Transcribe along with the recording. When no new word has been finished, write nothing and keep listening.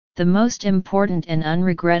The most important and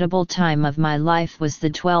unregrettable time of my life was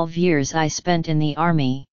the 12 years I spent in the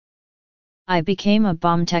Army. I became a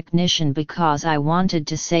bomb technician because I wanted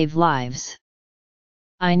to save lives.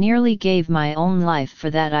 I nearly gave my own life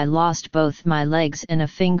for that. I lost both my legs and a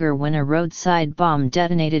finger when a roadside bomb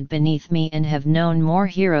detonated beneath me, and have known more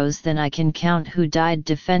heroes than I can count who died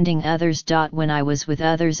defending others. When I was with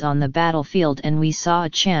others on the battlefield and we saw a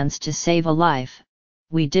chance to save a life,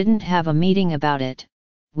 we didn't have a meeting about it,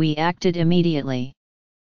 we acted immediately.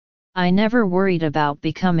 I never worried about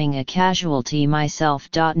becoming a casualty myself.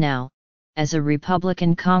 Now, as a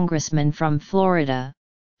Republican congressman from Florida,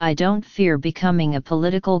 I don't fear becoming a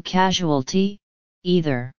political casualty,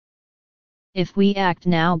 either. If we act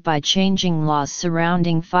now by changing laws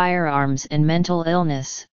surrounding firearms and mental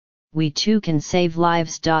illness, we too can save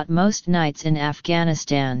lives. Most nights in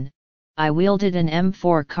Afghanistan, I wielded an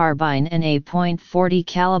M4 carbine and a .40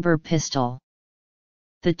 caliber pistol.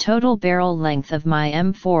 The total barrel length of my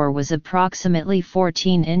M4 was approximately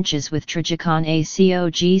 14 inches with Trigicon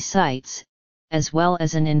ACOG sights, as well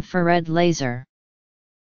as an infrared laser.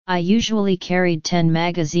 I usually carried 10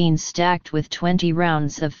 magazines stacked with 20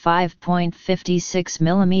 rounds of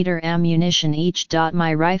 5.56mm ammunition each.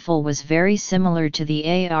 My rifle was very similar to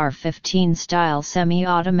the AR-15 style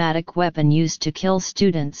semi-automatic weapon used to kill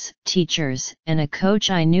students, teachers, and a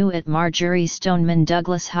coach I knew at Marjorie Stoneman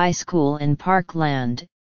Douglas High School in Parkland,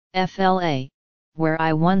 FLA, where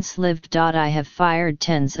I once lived. I have fired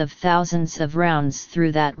tens of thousands of rounds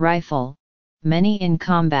through that rifle, many in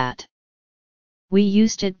combat. We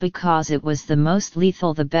used it because it was the most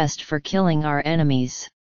lethal, the best for killing our enemies.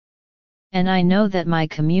 And I know that my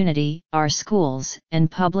community, our schools,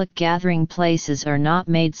 and public gathering places are not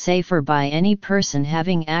made safer by any person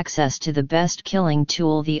having access to the best killing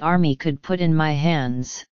tool the Army could put in my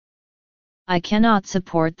hands. I cannot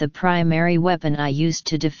support the primary weapon I used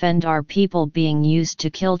to defend our people being used to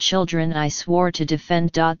kill children I swore to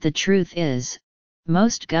defend. The truth is,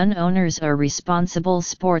 most gun owners are responsible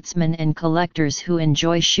sportsmen and collectors who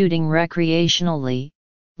enjoy shooting recreationally,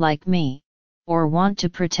 like me, or want to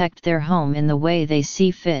protect their home in the way they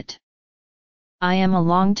see fit. I am a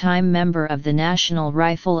longtime member of the National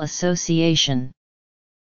Rifle Association.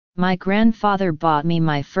 My grandfather bought me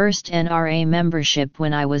my first NRA membership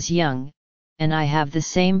when I was young, and I have the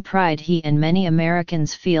same pride he and many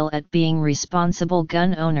Americans feel at being responsible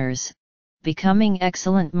gun owners, becoming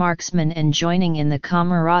excellent marksmen and joining in the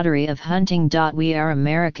camaraderie of hunting. We are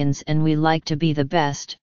Americans and we like to be the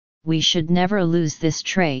best. We should never lose this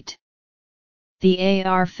trait. The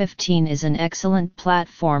AR-15 is an excellent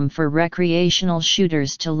platform for recreational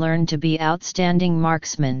shooters to learn to be outstanding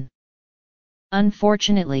marksmen.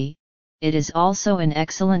 Unfortunately, it is also an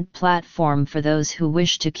excellent platform for those who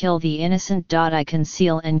wish to kill the innocent. I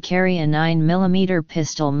conceal and carry a 9mm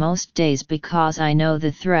pistol most days because I know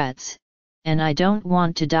the threats, and I don't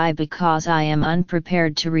want to die because I am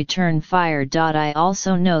unprepared to return fire. I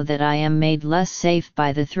also know that I am made less safe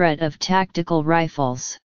by the threat of tactical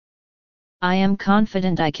rifles. I am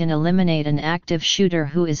confident I can eliminate an active shooter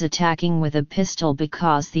who is attacking with a pistol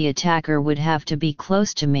because the attacker would have to be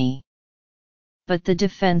close to me. But the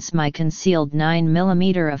defense my concealed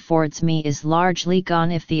 9mm affords me is largely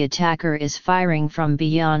gone if the attacker is firing from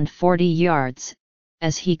beyond 40 yards,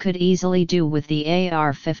 as he could easily do with the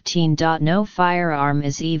AR-15. No firearm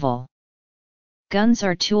is evil. Guns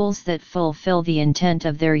are tools that fulfill the intent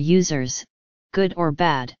of their users, good or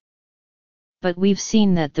bad. But we've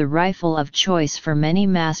seen that the rifle of choice for many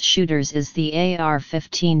mass shooters is the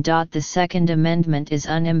AR-15. The Second Amendment is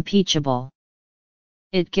unimpeachable.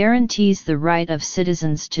 It guarantees the right of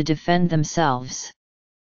citizens to defend themselves.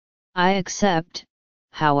 I accept,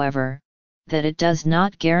 however, that it does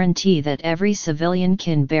not guarantee that every civilian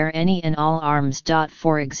can bear any and all arms.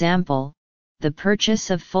 For example, the purchase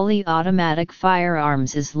of fully automatic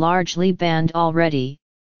firearms is largely banned already,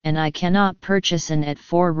 and I cannot purchase an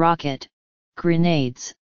AT-4 rocket,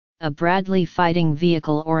 grenades, a Bradley fighting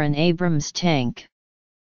vehicle or an Abrams tank.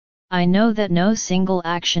 I know that no single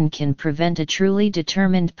action can prevent a truly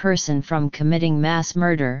determined person from committing mass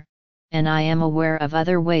murder, and I am aware of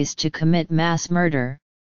other ways to commit mass murder,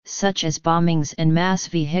 such as bombings and mass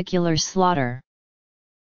vehicular slaughter.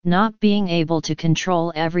 Not being able to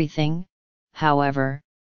control everything, however,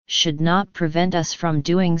 should not prevent us from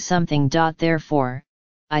doing something. Therefore,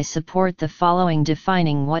 I support the following: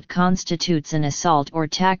 defining what constitutes an assault or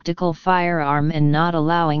tactical firearm and not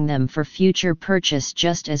allowing them for future purchase,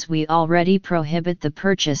 just as we already prohibit the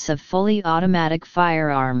purchase of fully automatic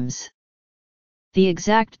firearms. The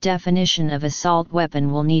exact definition of assault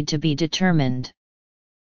weapon will need to be determined.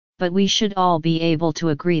 but we should all be able to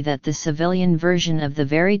agree that the civilian version of the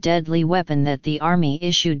very deadly weapon that the army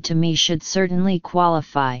issued to me should certainly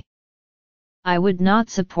qualify. I would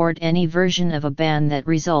not support any version of a ban that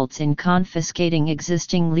results in confiscating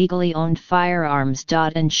existing legally owned firearms.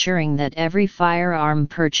 Ensuring that every firearm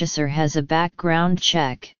purchaser has a background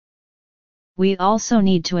check. We also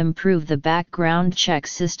need to improve the background check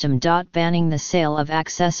system. Banning the sale of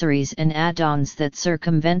accessories and add-ons that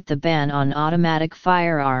circumvent the ban on automatic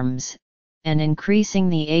firearms, and increasing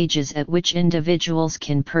the ages at which individuals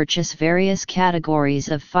can purchase various categories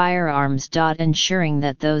of firearms. Ensuring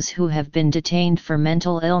that those who have been detained for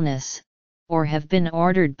mental illness, or have been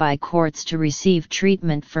ordered by courts to receive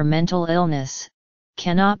treatment for mental illness,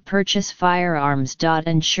 cannot purchase firearms.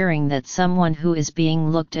 Ensuring that someone who is being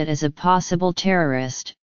looked at as a possible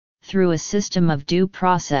terrorist, through a system of due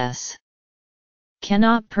process,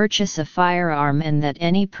 cannot purchase a firearm, and that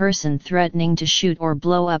any person threatening to shoot or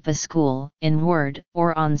blow up a school, in word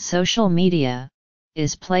or on social media,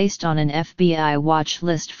 is placed on an FBI watch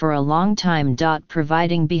list for a long time.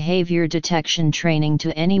 Providing behavior detection training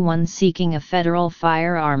to anyone seeking a federal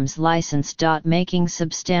firearms license. Making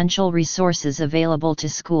substantial resources available to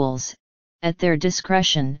schools, at their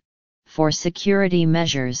discretion, for security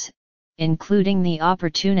measures, including the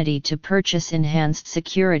opportunity to purchase enhanced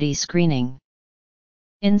security screening.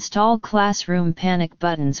 Install classroom panic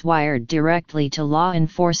buttons wired directly to law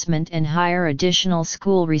enforcement and hire additional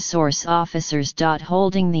school resource officers.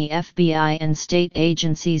 Holding the FBI and state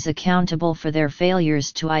agencies accountable for their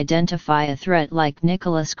failures to identify a threat like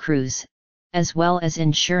Nicholas Cruz, as well as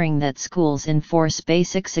ensuring that schools enforce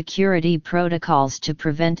basic security protocols to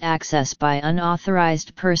prevent access by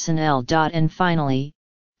unauthorized personnel. And finally,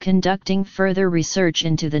 conducting further research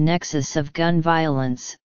into the nexus of gun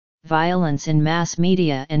violence, violence in mass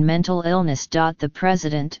media and mental illness. The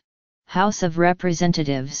President, House of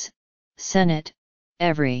Representatives, Senate,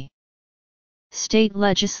 every state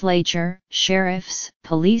legislature, sheriffs,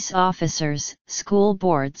 police officers, school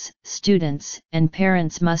boards, students, and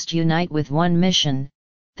parents must unite with one mission: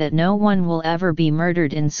 that no one will ever be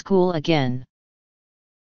murdered in school again.